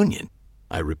reunion?"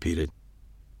 I repeated.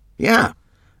 "Yeah,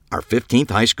 our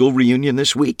 15th high school reunion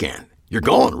this weekend. You're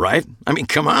going, right? I mean,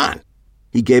 come on."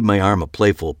 He gave my arm a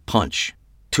playful punch.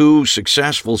 "Two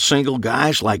successful single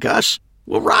guys like us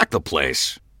will rock the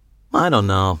place." "I don't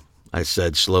know," I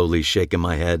said, slowly shaking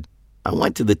my head. "I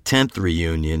went to the 10th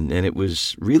reunion, and it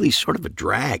was really sort of a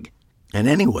drag. And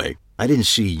anyway, I didn't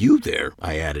see you there,"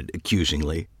 I added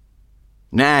accusingly.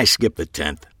 "Nah, I skipped the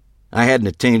 10th. I hadn't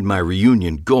attained my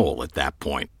reunion goal at that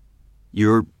point."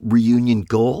 "Your reunion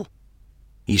goal?"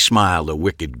 He smiled a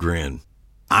wicked grin.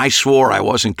 "I swore I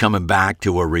wasn't coming back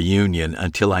to a reunion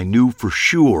until I knew for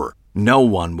sure no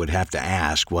one would have to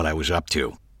ask what I was up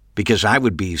to, because I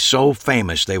would be so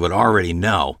famous they would already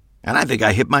know, and I think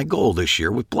I hit my goal this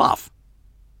year with Bluff."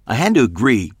 I had to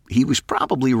agree he was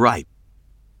probably right.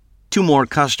 2 more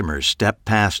customers stepped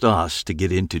past us to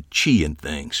get into Chi and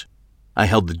Things. I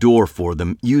held the door for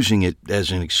them, using it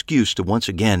as an excuse to once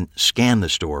again scan the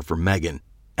store for Megan.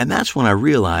 And that's when I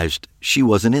realized she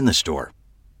wasn't in the store.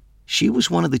 She was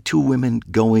one of the 2 women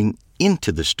going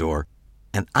into the store,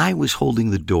 and I was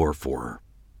holding the door for her.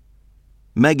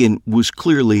 Megan was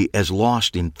clearly as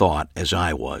lost in thought as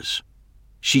I was.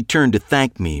 She turned to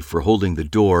thank me for holding the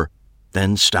door,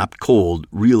 then stopped cold,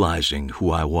 realizing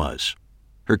who I was.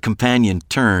 Her companion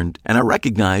turned, and I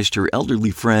recognized her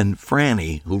elderly friend,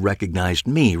 Franny, who recognized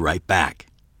me right back.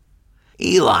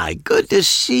 Eli, good to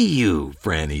see you,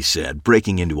 Franny said,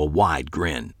 breaking into a wide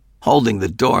grin. Holding the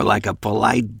door like a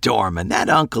polite doorman. That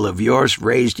uncle of yours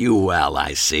raised you well,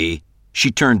 I see.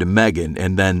 She turned to Megan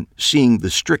and then, seeing the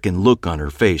stricken look on her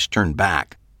face, turned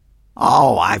back.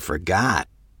 Oh, I forgot.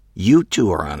 You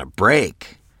two are on a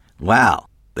break. Well,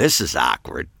 this is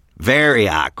awkward. Very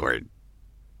awkward.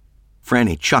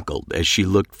 Franny chuckled as she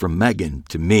looked from Megan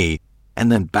to me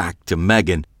and then back to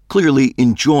Megan, clearly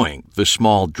enjoying the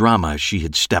small drama she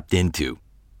had stepped into.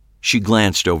 She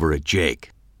glanced over at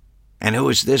Jake. And who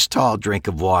is this tall drink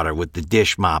of water with the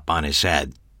dish mop on his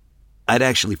head? I'd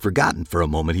actually forgotten for a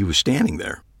moment he was standing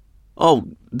there. Oh,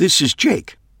 this is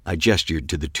Jake. I gestured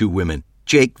to the two women.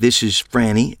 Jake, this is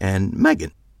Franny and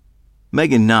Megan.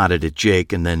 Megan nodded at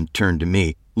Jake and then turned to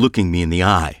me, looking me in the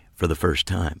eye for the first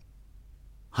time.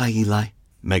 Hi, Eli,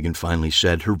 Megan finally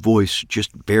said, her voice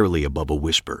just barely above a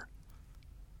whisper.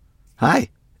 Hi.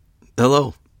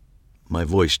 Hello. My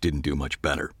voice didn't do much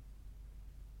better.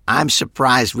 I'm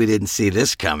surprised we didn't see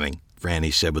this coming,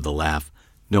 Franny said with a laugh.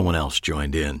 No one else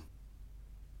joined in.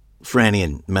 Franny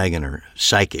and Megan are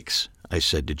psychics, I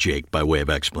said to Jake by way of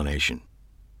explanation.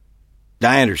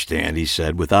 I understand, he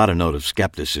said, without a note of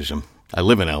skepticism. I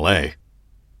live in L.A.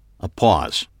 A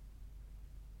pause.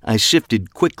 I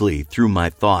sifted quickly through my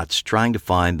thoughts, trying to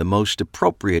find the most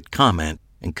appropriate comment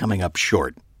and coming up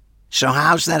short. So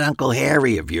how's that Uncle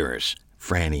Harry of yours?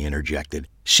 Franny interjected,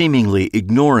 seemingly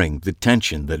ignoring the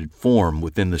tension that had formed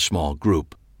within the small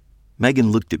group.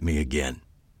 Megan looked at me again.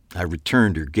 I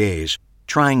returned her gaze,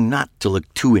 trying not to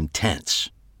look too intense.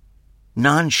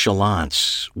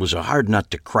 Nonchalance was a hard nut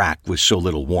to crack with so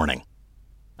little warning.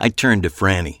 I turned to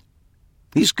Franny.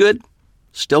 He's good.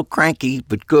 Still cranky,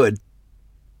 but good.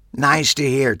 Nice to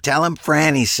hear. Tell him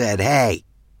Franny said hey.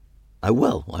 I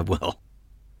will.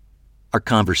 Our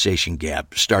conversation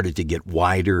gap started to get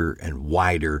wider and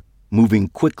wider, moving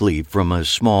quickly from a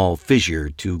small fissure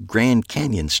to Grand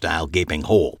Canyon-style gaping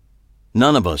hole.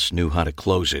 None of us knew how to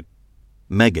close it.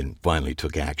 Megan finally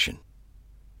took action.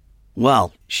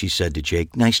 Well, she said to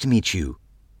Jake, nice to meet you.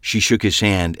 She shook his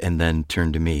hand and then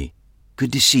turned to me.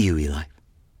 Good to see you, Eli.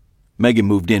 Megan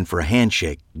moved in for a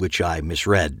handshake, which I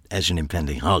misread as an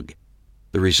impending hug.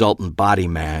 The resultant body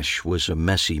mash was a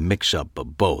messy mix-up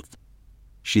of both.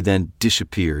 She then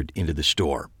disappeared into the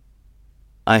store.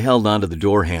 I held onto the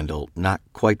door handle, not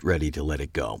quite ready to let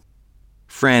it go.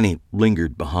 Franny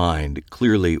lingered behind,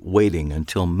 clearly waiting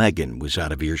until Megan was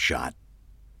out of earshot.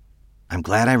 I'm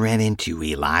glad I ran into you,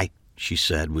 Eli, she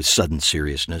said with sudden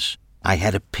seriousness. I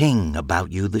had a ping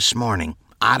about you this morning,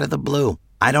 out of the blue.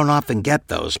 I don't often get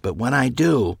those, but when I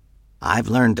do, I've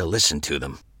learned to listen to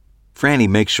them. Franny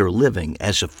makes her living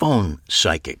as a phone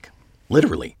psychic,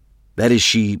 literally. That is,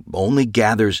 she only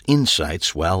gathers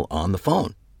insights while on the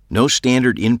phone. No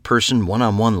standard in-person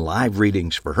one-on-one live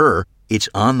readings for her. It's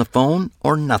on the phone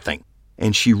or nothing.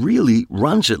 And she really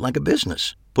runs it like a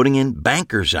business, putting in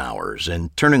banker's hours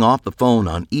and turning off the phone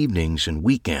on evenings and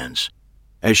weekends.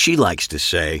 As she likes to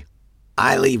say,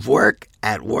 I leave work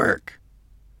at work.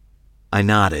 I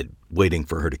nodded, waiting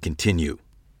for her to continue.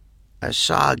 I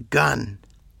saw a gun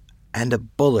and a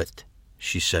bullet,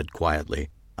 she said quietly.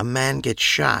 A man gets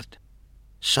shot.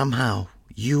 Somehow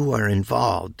you are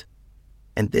involved.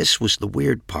 And this was the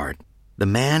weird part. The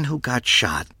man who got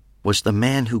shot was the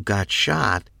man who got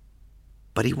shot,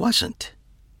 but he wasn't.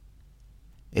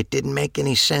 It didn't make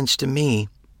any sense to me.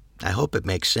 I hope it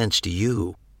makes sense to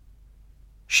you.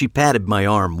 She patted my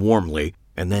arm warmly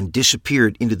and then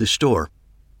disappeared into the store.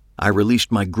 I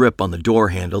released my grip on the door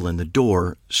handle and the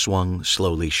door swung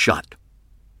slowly shut.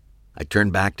 I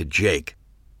turned back to Jake.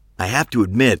 I have to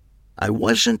admit, I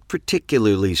wasn't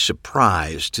particularly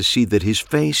surprised to see that his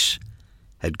face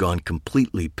had gone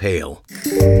completely pale.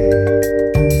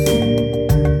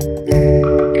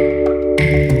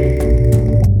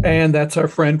 And that's our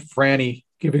friend Franny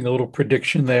giving a little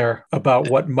prediction there about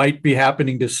what might be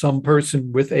happening to some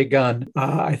person with a gun.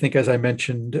 I think, as I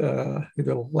mentioned,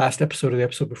 the last episode of the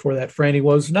episode before that, Franny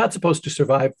was not supposed to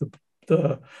survive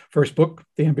the first book,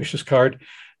 The Ambitious Card,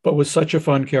 but was such a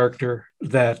fun character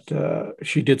that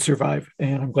she did survive.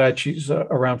 And I'm glad she's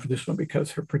around for this one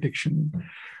because her prediction,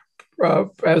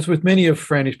 as with many of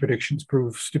Franny's predictions,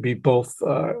 proves to be both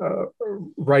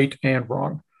right and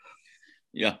wrong.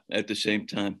 Yeah, at the same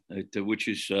time, which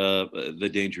is the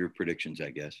danger of predictions, I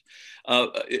guess.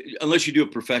 Unless you do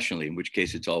it professionally, in which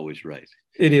case it's always right.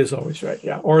 It is always right,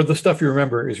 yeah. Or the stuff you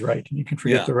remember is right, and you can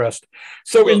forget the rest.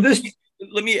 So in this...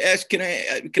 Let me ask, can I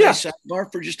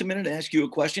sidebar for just a minute and ask you a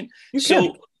question?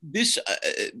 So this,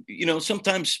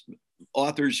 sometimes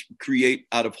authors create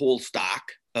out of whole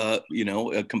stock, a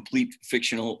complete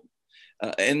fictional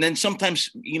And then sometimes,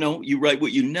 you write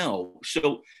what you know.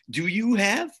 So do you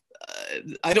have,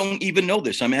 I don't even know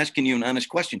this. I'm asking you an honest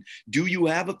question. Do you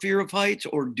have a fear of heights,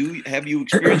 or have you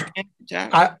experienced panic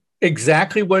attacks?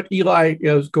 Exactly what Eli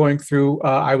was going through,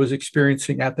 I was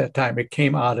experiencing at that time. It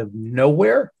came out of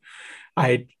nowhere.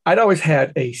 I'd always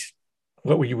had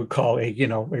what you would call a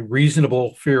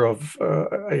reasonable fear of,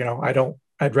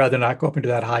 I'd rather not go up into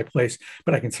that high place,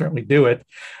 but I can certainly do it.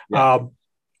 Yeah.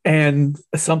 And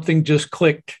something just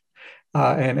clicked.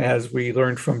 And as we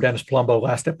learned from Dennis Palumbo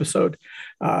last episode,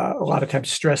 a lot of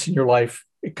times stress in your life,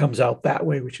 it comes out that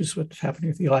way, which is what's happening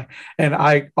with Eli. And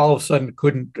I all of a sudden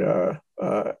couldn't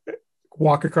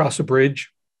walk across a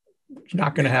bridge. It's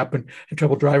not going to happen. I had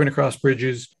trouble driving across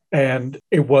bridges. And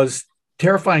it was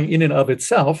terrifying in and of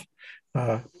itself,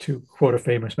 to quote a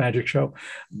famous magic show,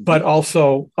 but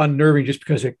also unnerving just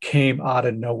because it came out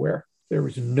of nowhere. There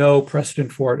was no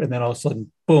precedent for it. And then all of a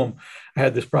sudden, boom, I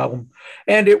had this problem.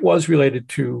 And it was related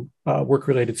to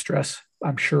work-related stress,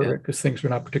 I'm sure, because things were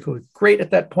not particularly great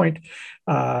at that point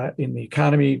in the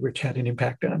economy, which had an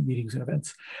impact on meetings and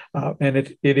events. And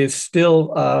it is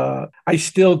still, I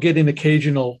still get an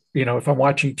occasional, if I'm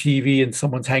watching TV and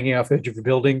someone's hanging off the edge of a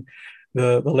building,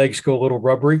 the legs go a little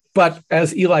rubbery. But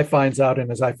as Eli finds out, and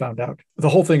as I found out, the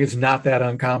whole thing is not that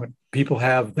uncommon. People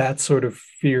have that sort of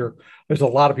fear. There's a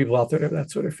lot of people out there that have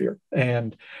that sort of fear.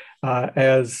 And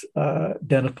as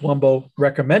Dennis Palumbo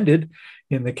recommended,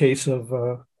 in the case of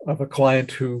a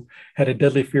client who had a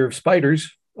deadly fear of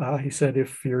spiders, he said,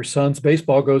 if your son's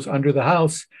baseball goes under the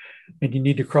house and you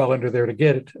need to crawl under there to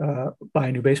get it, buy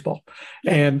a new baseball.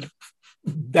 And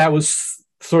that was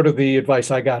sort of the advice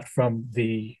I got from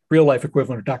the real life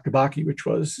equivalent of Dr. Baki, which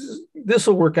was, this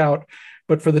will work out.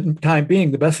 But for the time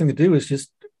being, the best thing to do is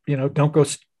just, don't go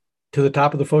to the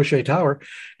top of the Fauché Tower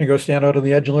and go stand out on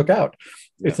the edge and look out.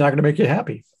 It's not going to make you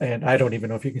happy. And I don't even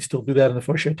know if you can still do that in the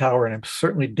Fauché Tower. And I'm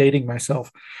certainly dating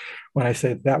myself when I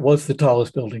say that was the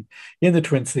tallest building in the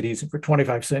Twin Cities. And for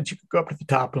 25 cents, you could go up to the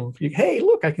top and, hey,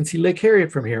 look, I can see Lake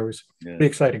Harriet from here. It was pretty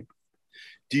exciting.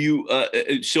 Do you,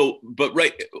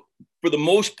 for the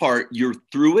most part, you're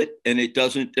through it and it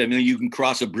doesn't, you can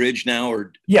cross a bridge now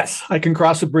or? Yes, I can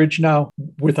cross a bridge now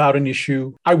without an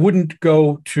issue. I wouldn't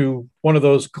go to one of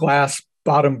those glass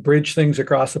bottom bridge things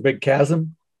across a big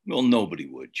chasm. Well, nobody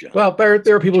would, John. Well, there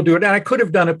are people who do it, and I could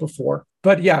have done it before.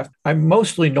 But yeah, I'm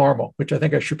mostly normal, which I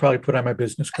think I should probably put on my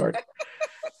business card.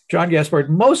 John Gaspard,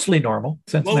 mostly normal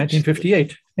since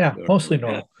 1958. Yeah, mostly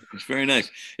normal. Yeah. It's very nice.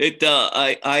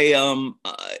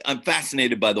 I'm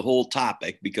fascinated by the whole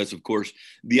topic because, of course,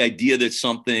 the idea that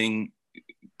something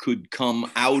could come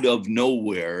out of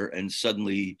nowhere and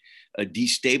suddenly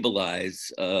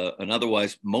destabilize an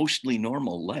otherwise mostly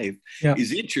normal life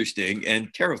is interesting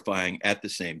and terrifying at the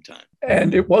same time.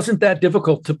 And it wasn't that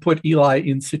difficult to put Eli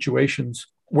in situations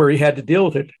where he had to deal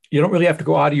with it. You don't really have to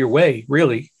go out of your way,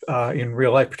 really, in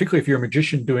real life, particularly if you're a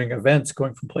magician doing events,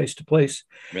 going from place to place.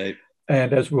 Right.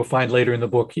 And as we'll find later in the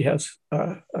book, he has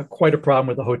quite a problem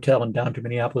with a hotel in downtown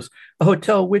Minneapolis, a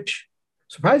hotel which,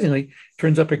 surprisingly,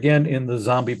 turns up again in The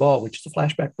Zombie Ball, which is a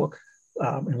flashback book.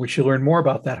 And we should learn more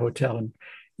about that hotel and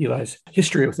Eli's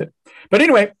history with it. But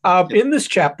anyway, in this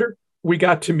chapter, we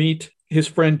got to meet his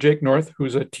friend Jake North,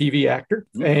 who's a TV actor.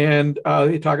 And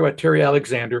they talk about Terry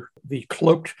Alexander, the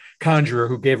cloaked conjurer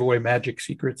who gave away magic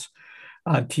secrets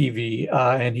on TV.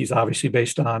 And he's obviously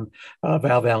based on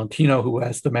Val Valentino, who,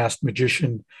 as the masked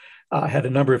magician, had a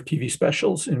number of TV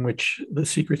specials in which the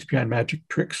secrets behind magic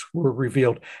tricks were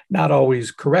revealed, not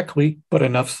always correctly, but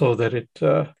enough so that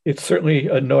it certainly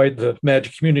annoyed the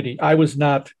magic community. I was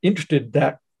not interested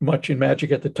that much in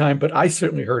magic at the time, but I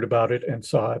certainly heard about it and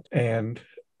saw it and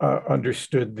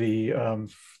understood the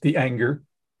anger.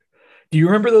 Do you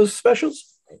remember those specials?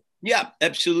 Yeah,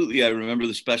 absolutely. I remember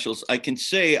the specials. I can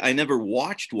say I never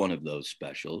watched one of those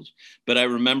specials, but I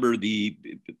remember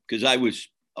because I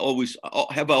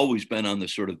have always been on the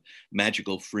sort of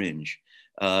magical fringe.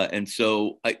 And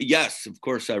so, yes, of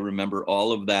course, I remember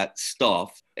all of that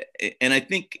stuff. And I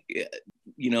think,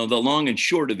 the long and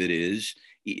short of it is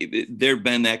there've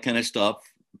been that kind of stuff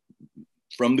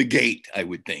from the gate, I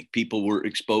would think. People were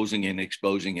exposing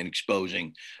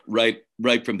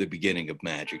right from the beginning of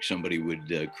magic. Somebody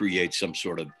would create some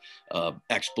sort of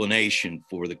explanation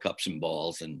for the cups and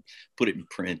balls and put it in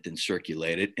print and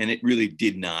circulate it. And it really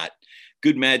did not.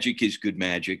 Good magic is good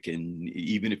magic. And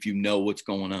even if you know what's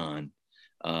going on,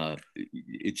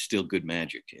 it's still good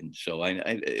magic. And so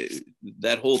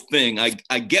that whole thing,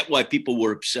 I get why people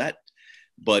were upset,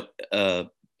 but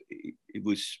it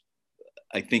was,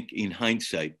 I think in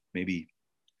hindsight, maybe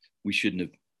we shouldn't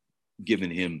have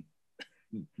given him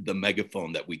the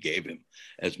megaphone that we gave him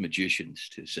as magicians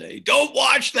to say, don't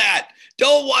watch that.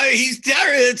 Don't watch.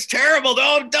 It's terrible.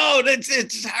 Don't.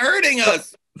 It's hurting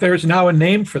us. There's now a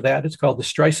name for that. It's called the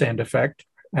Streisand effect.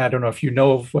 I don't know if you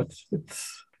know of it's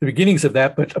the beginnings of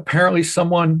that, but apparently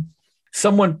someone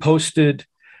posted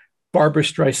Barbra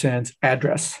Streisand's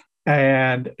address,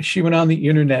 and she went on the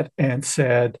internet and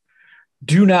said,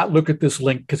 do not look at this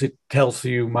link because it tells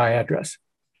you my address.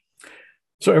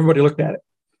 So everybody looked at it.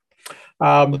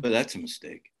 But that's a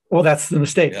mistake. Well, that's the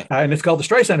mistake. Yeah. And it's called the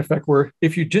Streisand effect, where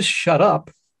if you just shut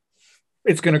up,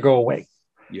 it's going to go away.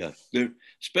 Yeah.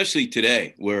 Especially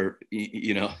today, where,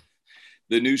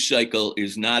 the news cycle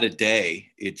is not a day.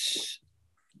 It's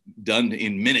done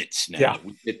in minutes now. Yeah.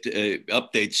 It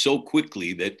updates so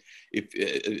quickly that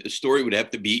if a story would have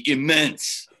to be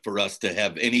immense for us to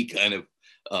have any kind of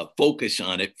focus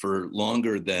on it for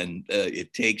longer than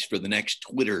it takes for the next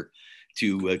Twitter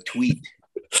to tweet.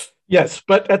 Yes,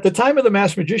 but at the time of The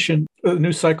Masked Magician, the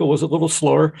news cycle was a little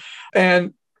slower.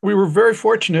 And we were very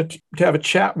fortunate to have a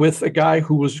chat with a guy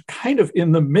who was kind of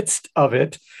in the midst of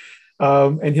it.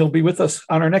 And he'll be with us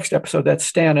on our next episode. That's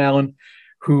Stan Allen,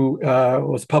 who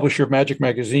was publisher of Magic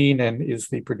Magazine and is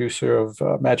the producer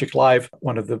of Magic Live,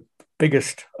 one of the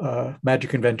biggest magic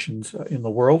conventions in the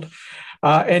world.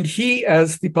 And he,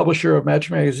 as the publisher of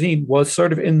Magic Magazine, was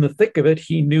sort of in the thick of it.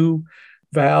 He knew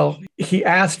Val. He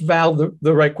asked Val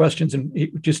the right questions, and he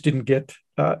just didn't get,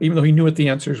 even though he knew what the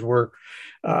answers were,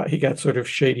 he got sort of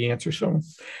shady answers. So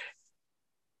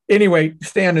anyway,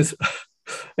 Stan is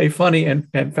a funny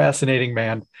and fascinating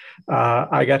man.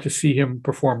 I got to see him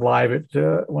perform live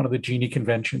at one of the Genie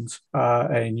conventions,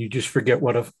 and you just forget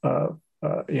what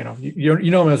you know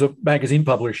him as a magazine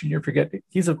publisher, and you forget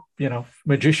he's a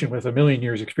magician with a million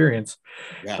years experience,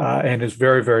 and is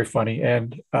very, very funny.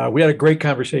 And we had a great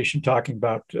conversation talking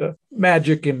about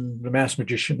magic and the Masked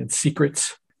Magician and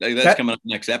secrets. That's coming up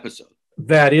next episode.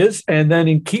 That is, and then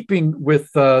in keeping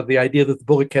with the idea that the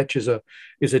bullet catch is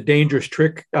a dangerous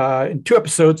trick, in 2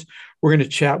 episodes we're going to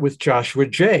chat with Joshua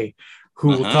Jay, who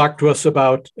will talk to us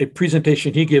about a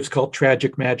presentation he gives called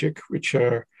Tragic Magic, which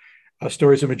are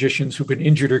stories of magicians who've been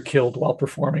injured or killed while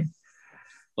performing.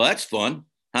 Well, that's fun,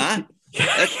 huh?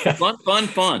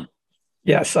 That's fun.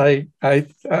 Yes, I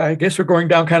guess we're going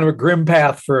down kind of a grim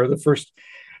path for the first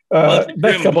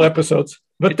next couple episodes.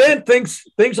 But then things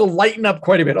will lighten up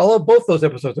quite a bit, although both those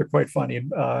episodes are quite funny.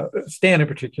 And Stan in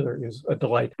particular is a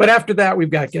delight. But after that, we've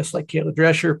got guests like Kayla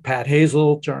Drescher, Pat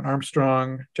Hazel, John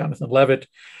Armstrong, Jonathan Levitt,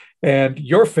 and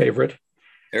your favorite,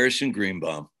 Harrison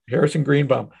Greenbaum.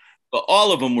 But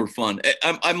all of them were fun.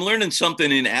 I'm learning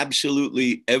something in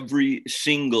absolutely every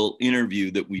single interview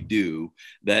that we do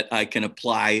that I can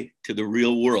apply to the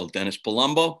real world. Dennis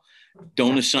Palumbo,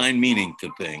 don't assign meaning to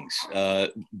things.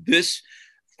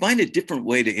 Find a different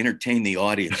way to entertain the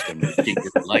audience than making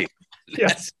your life.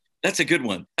 That's a good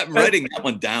one. I'm writing that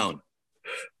one down.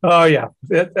 Oh yeah,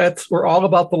 we're all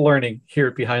about the learning here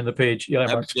at Behind the Page Eli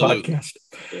Marks podcast.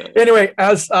 Yeah. Anyway,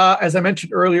 as I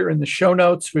mentioned earlier in the show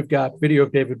notes, we've got video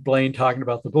of David Blaine talking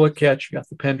about the bullet catch. We got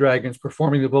the Pendragons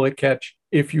performing the bullet catch.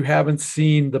 If you haven't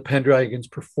seen the Pendragons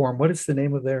perform, what is the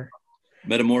name of their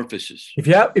Metamorphosis? If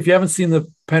you haven't seen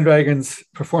the Pendragons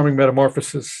performing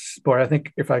Metamorphosis, boy, I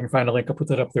think if I can find a link, I'll put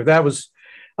that up there.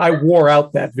 I wore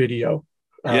out that video.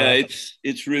 Yeah,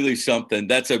 it's really something.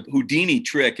 That's a Houdini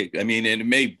trick. I mean, and it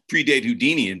may predate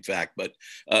Houdini, in fact, but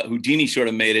Houdini sort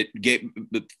of made it, get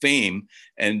the fame,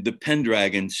 and the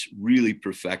Pendragons really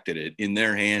perfected it. In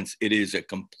their hands, it is a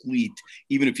complete,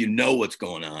 even if you know what's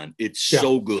going on, it's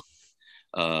so good.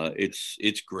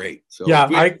 It's great. So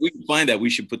if we can find that,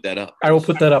 we should put that up. I will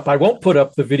put that up. I won't put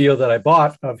up the video that I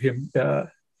bought of him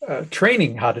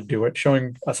training how to do it,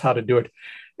 showing us how to do it.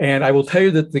 And I will tell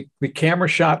you that the camera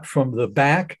shot from the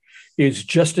back is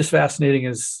just as fascinating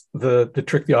as the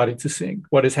trick the audience is seeing.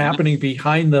 What is happening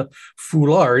behind the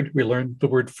foulard, we learned the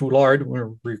word foulard when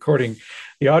we're recording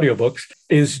the audiobooks,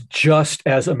 is just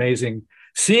as amazing.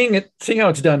 Seeing how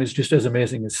it's done is just as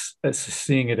amazing as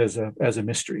seeing it as a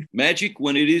mystery. Magic,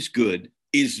 when it is good,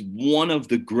 is one of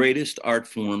the greatest art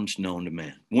forms known to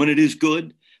man. When it is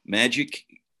good, magic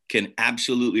can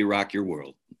absolutely rock your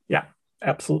world. Yeah.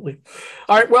 Absolutely.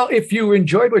 All right. Well, if you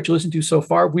enjoyed what you listened to so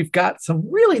far, we've got some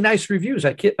really nice reviews.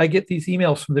 I get these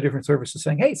emails from the different services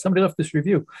saying, hey, somebody left this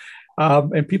review.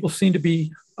 And people seem to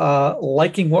be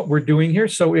liking what we're doing here.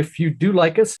 So if you do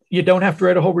like us, you don't have to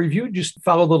write a whole review. Just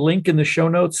follow the link in the show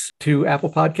notes to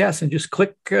Apple Podcasts and just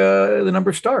click the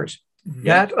number of stars.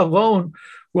 Yeah. That alone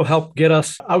will help get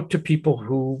us out to people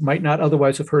who might not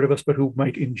otherwise have heard of us, but who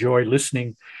might enjoy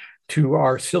listening to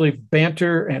our silly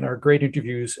banter and our great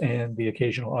interviews and the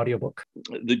occasional audiobook.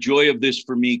 The joy of this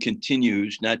for me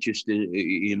continues, not just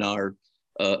in our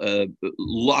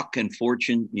luck and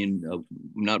fortune in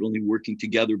not only working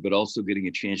together, but also getting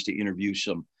a chance to interview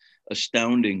some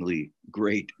astoundingly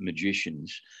great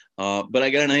magicians. But I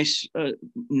got a nice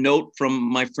note from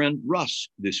my friend Russ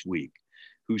this week,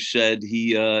 who said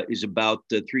he is about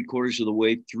 3/4 of the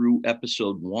way through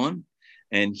episode 1.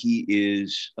 And he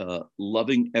is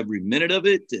loving every minute of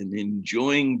it and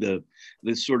enjoying the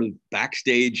sort of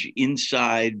backstage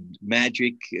inside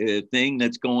magic thing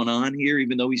that's going on here,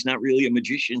 even though he's not really a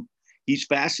magician. He's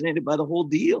fascinated by the whole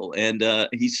deal. And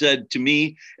he said to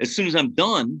me, as soon as I'm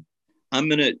done, I'm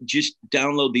going to just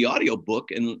download the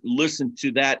audiobook and listen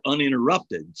to that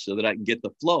uninterrupted so that I can get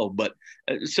the flow. But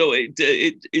so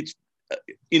it's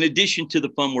in addition to the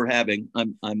fun we're having,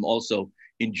 I'm also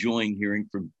enjoying hearing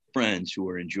from friends who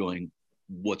are enjoying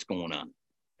what's going on.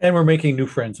 And we're making new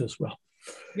friends as well.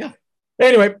 Yeah.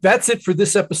 Anyway, that's it for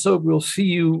this episode. We'll see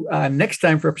you next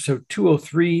time for episode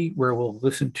 203, where we'll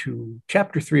listen to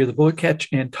chapter 3 of the Bullet Catch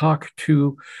and talk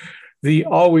to the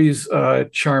always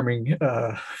charming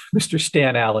Mr.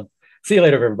 Stan Allen. See you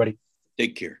later, everybody.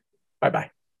 Take care.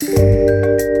 Bye-bye.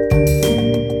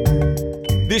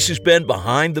 This has been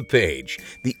Behind the Page,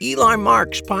 the Eli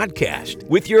Marks podcast,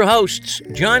 with your hosts,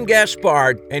 John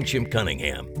Gaspard and Jim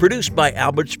Cunningham. Produced by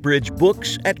Albertsbridge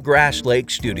Books at Grass Lake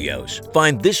Studios.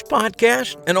 Find this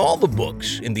podcast and all the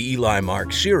books in the Eli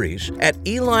Marks series at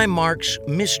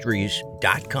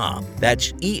EliMarksMysteries.com.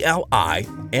 That's ELIMARKS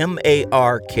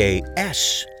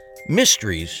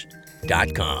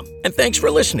Mysteries.com. And thanks for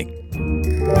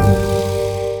listening.